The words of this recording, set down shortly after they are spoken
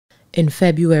In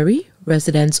February,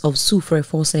 residents of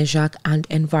Soufriere, Saint Jacques and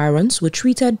environs were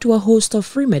treated to a host of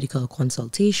free medical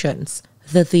consultations.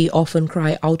 The They Often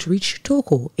Cry Outreach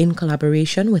TOCO, in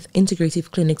collaboration with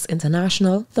Integrative Clinics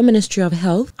International, the Ministry of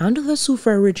Health and the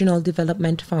Soufriere Regional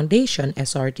Development Foundation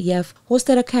 (Srdf),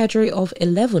 hosted a cadre of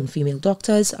 11 female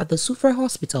doctors at the Soufriere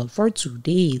Hospital for 2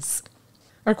 days.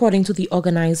 According to the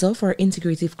organizer for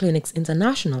Integrative Clinics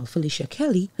International, Lucia,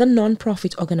 the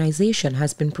non-profit organization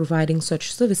has been providing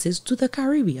such services to the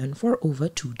Caribbean for over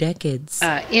 2 decades.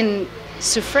 In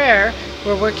Soufriere,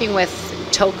 we're working with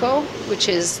TOCO, which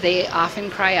is They Often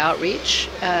Cry Outreach,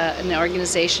 an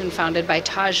organization founded by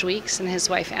Taj Weeks and his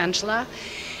wife Angela.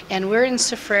 And we're in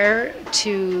Soufriere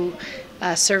to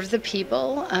serve the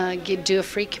people, do a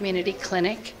free community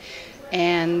clinic.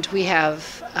 And we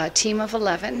have a team of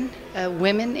 11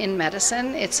 women in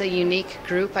medicine. It's a unique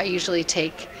group. I usually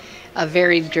take a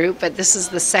varied group, but this is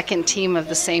the second team of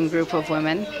the same group of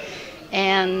women.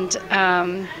 And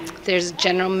there's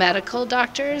general medical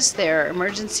doctors, there are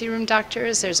emergency room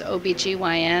doctors, there's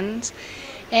OBGYNs,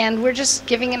 and we're just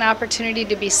giving an opportunity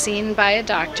to be seen by a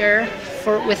doctor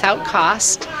without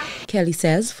cost. Kelly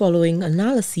says following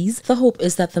analyses, the hope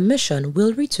is that the mission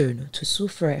will return to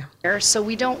Soufriere. So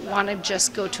we don't want to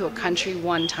just go to a country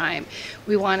one time.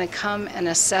 We want to come and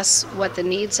assess what the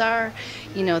needs are.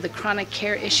 You know, the chronic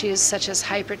care issues such as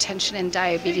hypertension and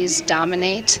diabetes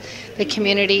dominate the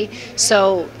community.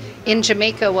 So in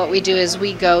Jamaica, what we do is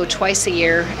we go twice a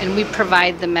year and we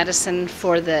provide the medicine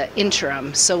for the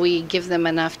interim. So we give them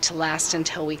enough to last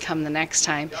until we come the next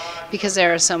time, because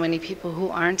there are so many people who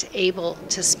aren't able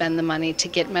to spend the money to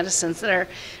get medicines that are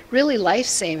really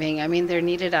life-saving. I mean, they're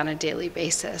needed on a daily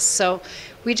basis. So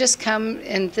we just come,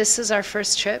 and this is our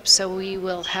first trip, so we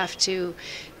will have to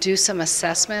do some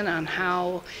assessment on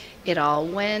how it all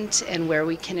went and where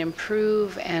we can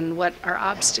improve and what our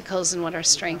obstacles and what our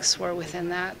strengths were within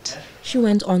that. She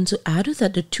went on to add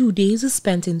that the 2 days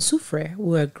spent in Soufriere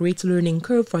were a great learning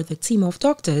curve for the team of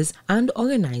doctors and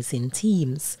organizing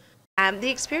teams.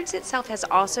 The experience itself has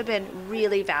also been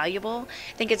really valuable.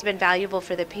 I think it's been valuable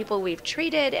for the people we've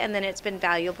treated, and then it's been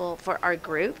valuable for our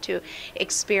group to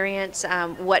experience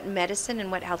what medicine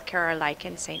and what healthcare are like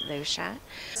in St. Lucia.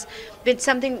 It's been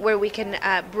something where we can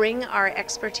bring our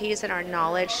expertise and our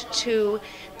knowledge to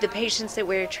the patients that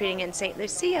we're treating in St.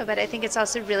 Lucia, but I think it's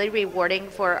also really rewarding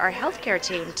for our healthcare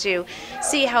team to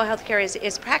see how healthcare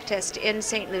is practiced in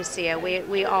St. Lucia.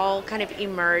 We all kind of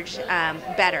emerge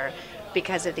better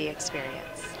because of the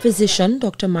experience. Physician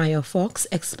Dr. Maya Fox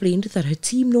explained that her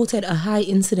team noted a high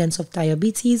incidence of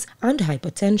diabetes and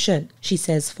hypertension. She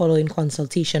says following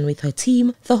consultation with her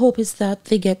team, the hope is that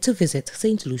they get to visit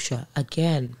St. Lucia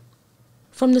again.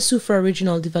 From the Soufriere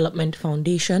Regional Development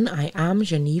Foundation, I am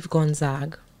Genevieve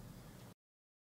Gonzague.